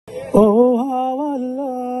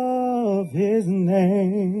His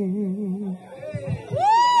name.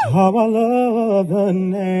 How I love the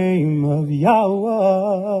name of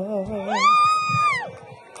Yahweh.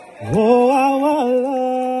 Oh, how I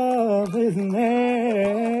love His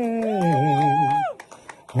name.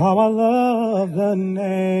 How I love the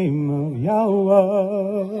name of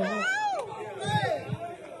Yahweh.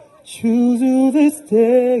 Choose you this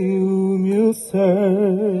day whom you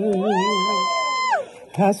serve.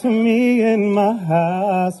 As for me and my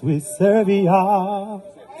house, we serve Yah.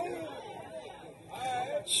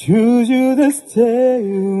 Choose you this day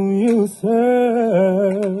whom you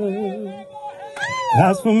serve.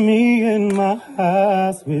 As for me and my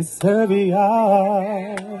house, we serve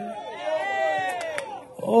Yah.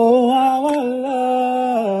 Oh, how I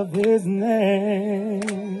love His name.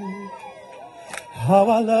 How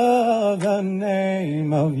I love the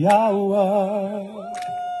name of Yahweh.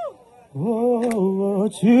 Oh,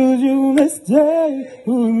 choose you this day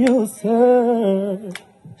whom you'll serve.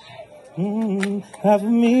 Have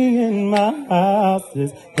me in my house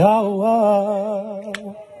is Yahweh.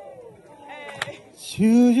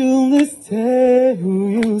 Choose you this day who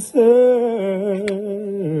you serve.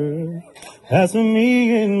 As for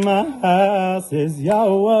me in my house is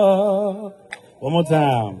Yahweh. One more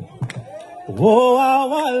time. Oh,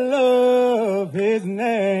 how I love His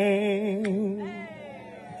name.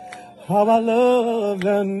 How I love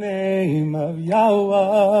the name of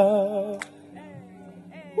Yahweh.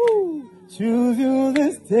 Woo. Choose you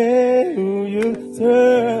this day who you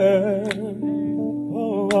serve.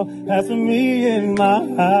 Oh, as for me in my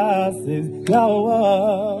house is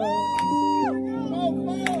Yahweh.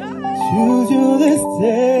 Choose you this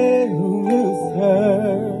day who you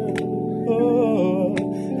serve. Oh,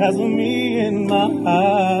 as for me in my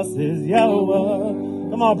house is Yahweh.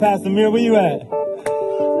 Come on, Pastor Mir, where you at?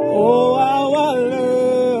 Oh, how I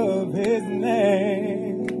love His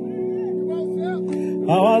name.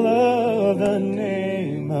 How I love the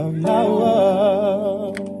name of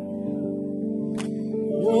Yahweh.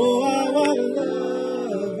 Oh, how I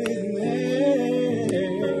love His name.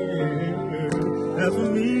 As for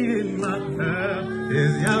me in my house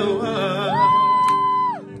is Yahweh.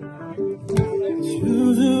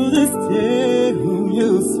 Choose you this day whom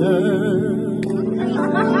you serve.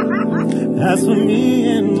 As for me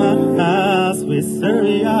and my house, we serve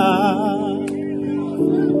Yah.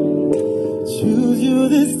 Choose you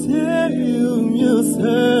this day whom you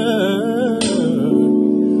serve.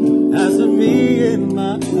 As for me and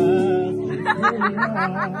my house, we serve Yah.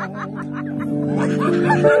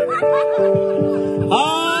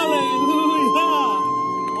 Hallelujah!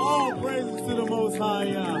 All praises to the Most High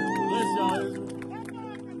Yah. Bless y'all.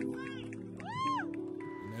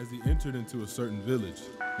 As he entered into a certain village,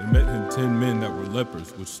 they met him 10 men that were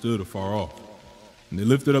lepers, which stood afar off. And they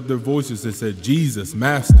lifted up their voices and said, Jesus,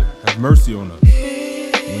 Master, have mercy on us. And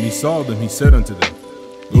when he saw them, he said unto them,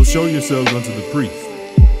 Go show yourselves unto the priest.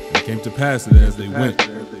 And it came to pass that as they went,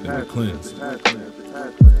 they were cleansed.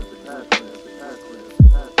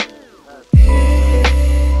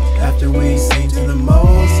 After we sing to the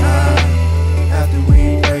Most High, after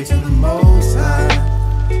we pray to the Most High,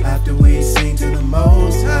 after we sing to the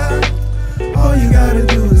Most High, all you gotta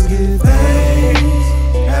do is give thanks.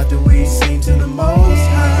 After we sing to the Most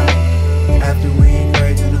High, after we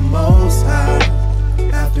pray to the Most High,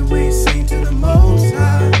 after we sing to the Most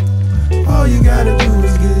High, all you gotta do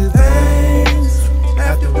is give thanks.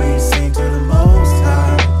 After we sing to the Most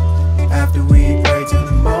High, after we pray to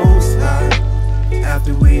the Most High,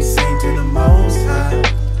 after we sing to the Most High,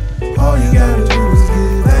 all you gotta do is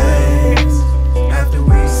give thanks. After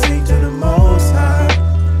we sing to the Most High,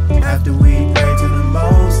 after we pray to the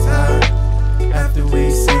Most High, after we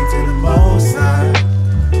sing to the Most High,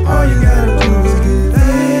 all you gotta do is give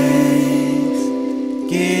thanks.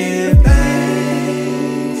 Give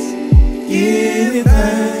thanks. Give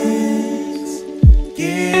thanks.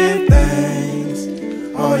 Give thanks.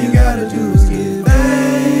 All you gotta do is give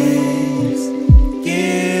thanks.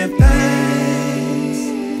 Give thanks.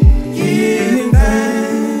 Give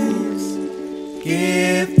thanks.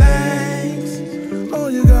 Give thanks. All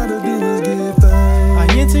you gotta do is give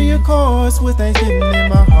thanks. I enter your courts with thanksgiving in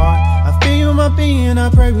my heart. I feel my being, I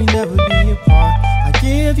pray we never be apart. I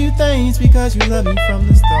give you thanks because you love me from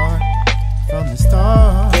the start. From the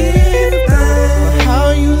start. Give thanks. For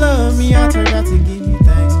how you love me, I turn out to give you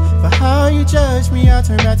thanks. For how you judge me, I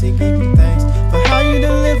turn out to give you thanks. For how you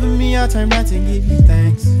deliver me, I turn out to give you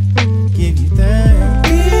thanks. Give you thanks.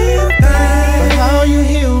 Give thanks. For how you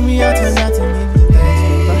heal me, I turn out to give you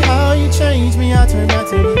thanks. For how you change me, I turn out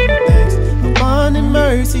to give you thanks. Abundant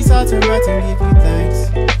mercies, I turn out to give you thanks.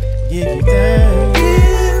 Give you thanks.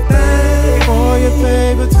 Give thanks. For your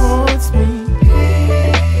favor towards me,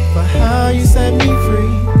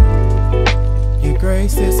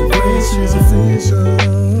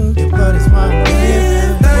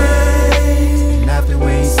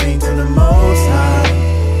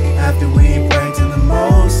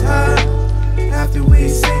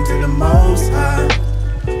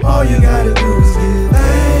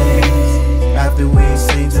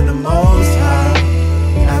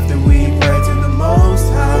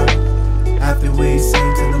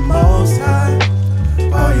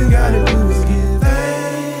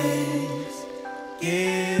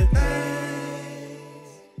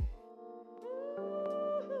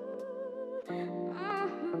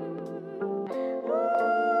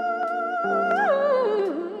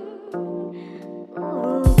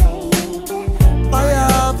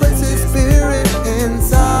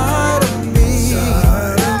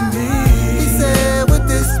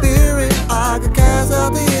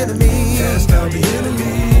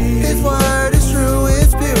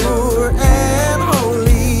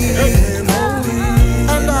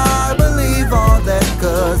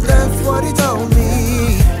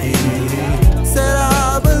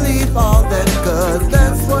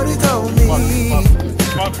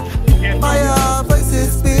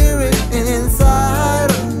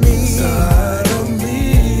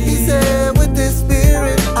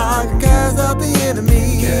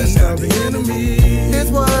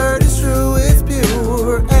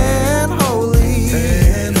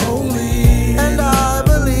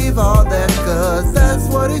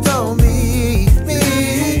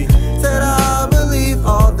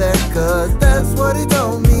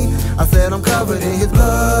 I'm covered in his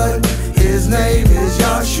blood. His name is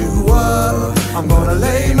Yahshua. I'm gonna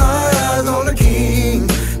lay my eyes on the King,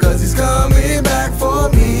 'cause he's coming back for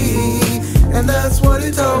me. And that's what he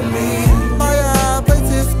told me. My God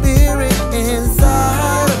placed his spirit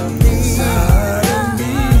inside of me.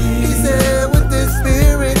 He said with this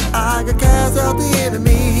spirit I could cast out the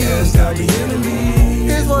enemy.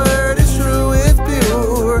 His word is true, it's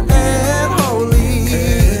pure and holy.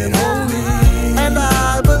 And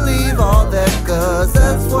I believe all that, 'cause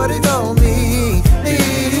that's what he told me. He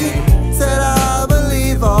said I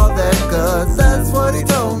believe all that, 'cause that's what he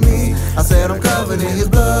told me. I said I'm covered in his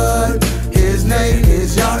blood. His name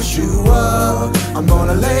is Yahshua. I'm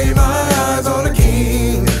gonna lay my eyes on the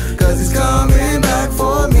King, 'cause he's coming back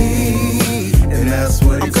for me. And that's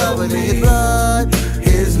what he I'm covered in his blood.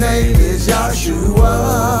 His name is Yahshua.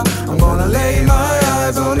 I'm gonna lay my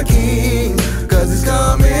eyes on the King, 'cause he's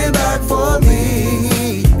coming back for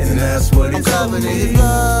me. And that's what I'm covered in his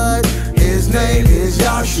blood. His name is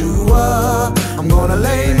Yahshua. I'm gonna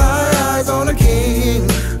lay my eyes on the King,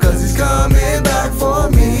 'cause he's coming back for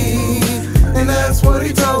me. And that's what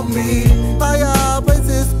he told me. My God placed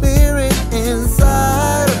his spirit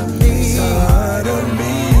inside of me.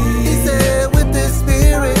 He said with this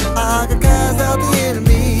spirit I can cast out the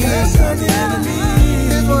enemy.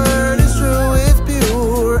 His word is true, it's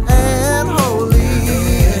pure and holy.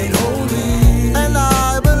 And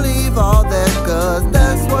I believe all that, 'cause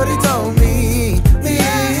that's what he told me. He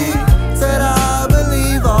said I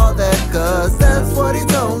believe all that, 'cause that's what he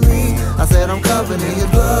told me. I said I'm covered in his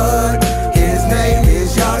blood. His name is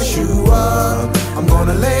Yahshua. I'm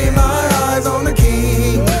gonna lay my eyes on the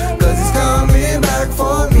King, 'cause he's coming back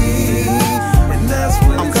for me. And that's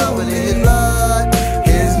what I'm covered in his blood.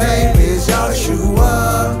 His name is Yahshua.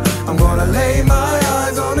 I'm gonna lay my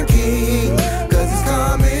eyes on the King, 'cause he's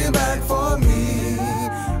coming back for me.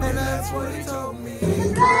 And that's what he told me.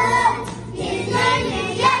 His name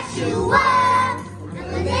is Yeshua. I'm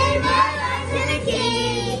gonna lay my eyes on the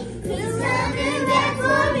King, 'cause he's coming back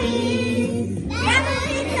for me. That's what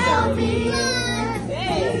he told me.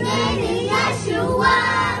 His name is Yeshua.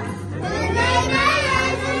 I'm gonna lay my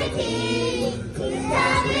eyes on the King, 'cause he's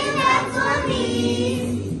coming back for me.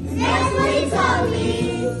 That's what he told me.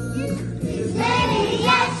 His name is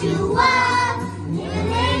Yeshua. I'm gonna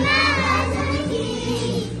lay my eyes on the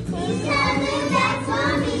King, 'cause he's coming back for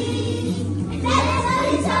me.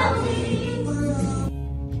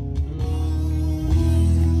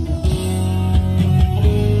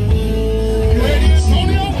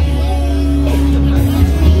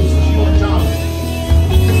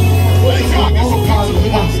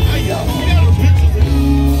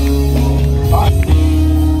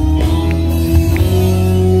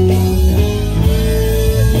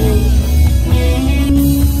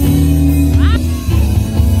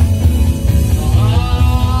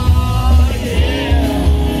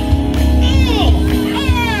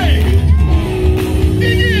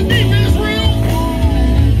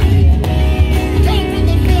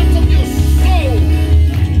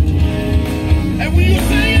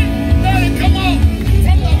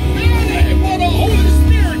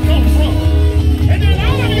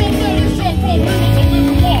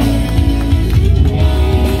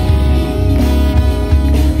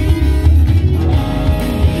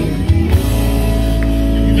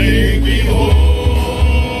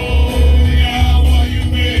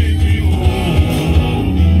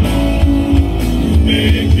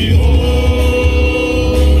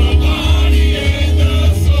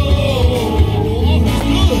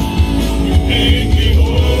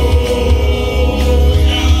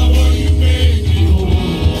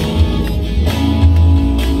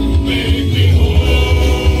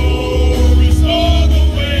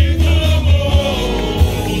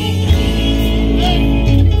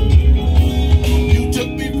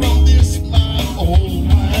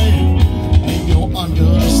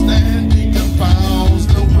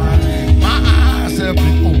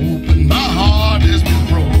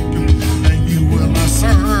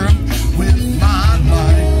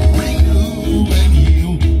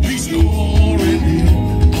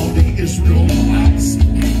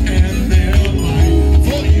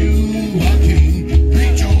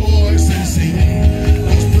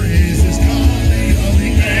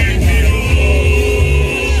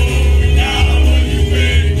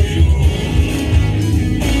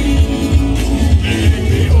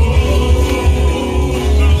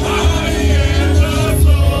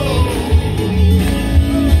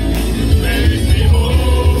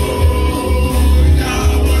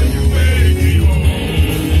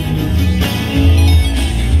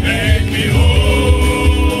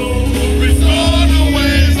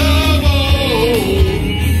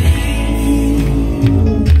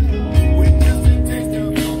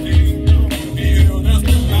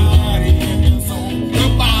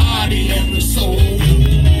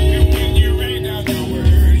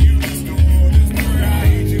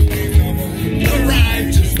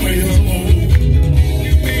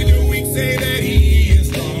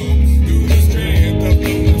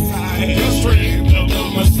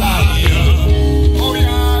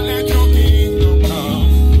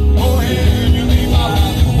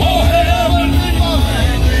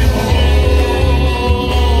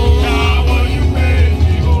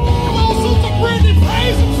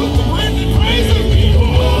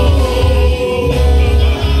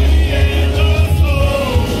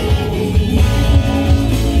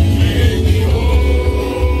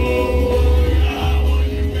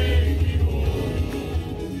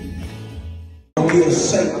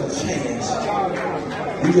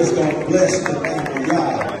 We just gonna bless the name of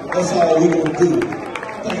Yah. That's all we gonna do.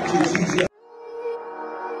 Thank you, Jesus.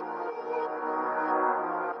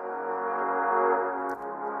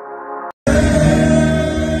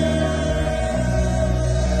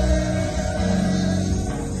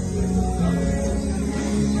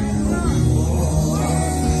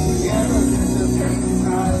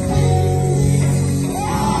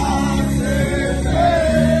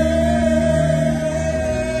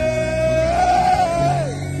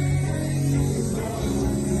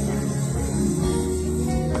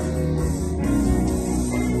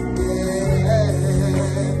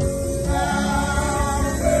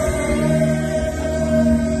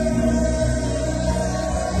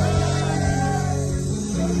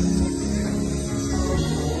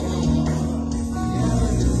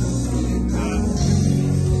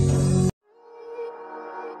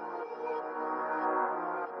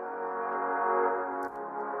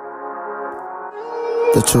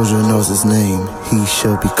 The children knows his name, he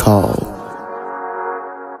shall be called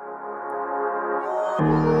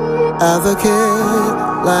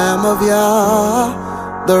Advocate, Lamb of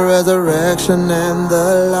Yah, the resurrection and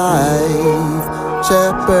the life,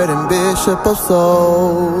 Shepherd and Bishop of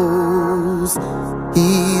souls.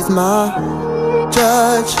 He's my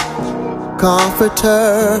Judge,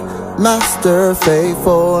 Comforter, Master,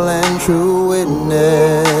 faithful and true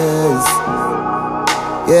witness.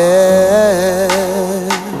 Yeah,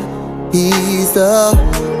 he's the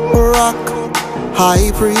rock,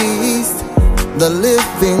 high priest, the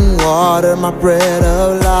living water, my bread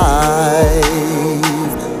of life,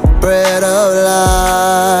 bread of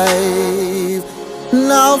life.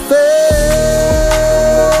 Now faith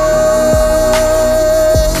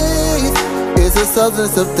is the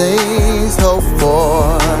substance of things hoped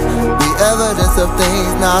for, the evidence of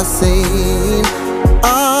things not seen.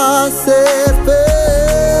 I said faith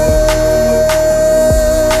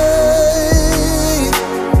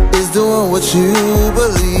doing what you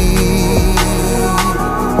believe.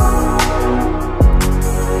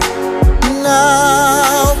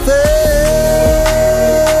 Now faith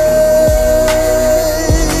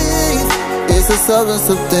is the substance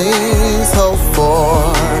of things hoped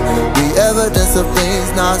for, the evidence of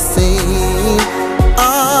things not seen.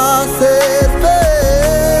 I said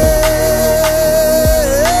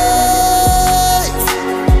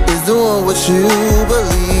faith is doing what you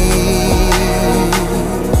believe.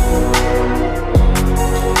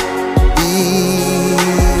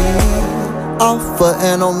 Alpha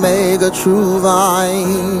and Omega, true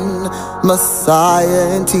vine,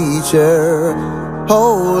 Messiah and teacher,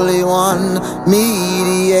 Holy One,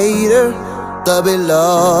 mediator, the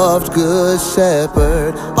beloved good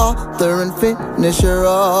shepherd, author and finisher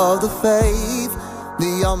of the faith,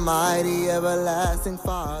 the almighty everlasting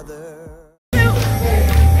Father.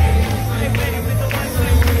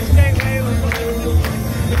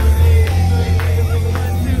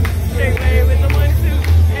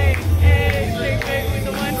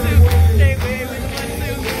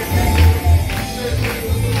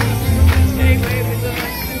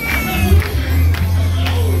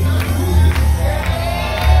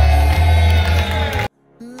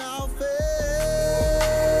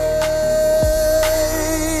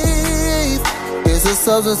 The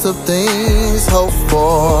substance of things hoped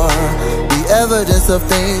for, the evidence of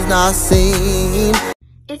things not seen.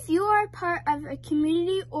 If you are part of a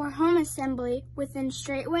community or home assembly within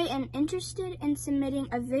Straitway and interested in submitting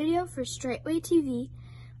a video for Straitway TV,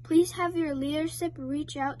 please have your leadership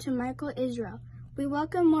reach out to Michael Israel. We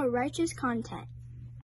welcome more righteous content.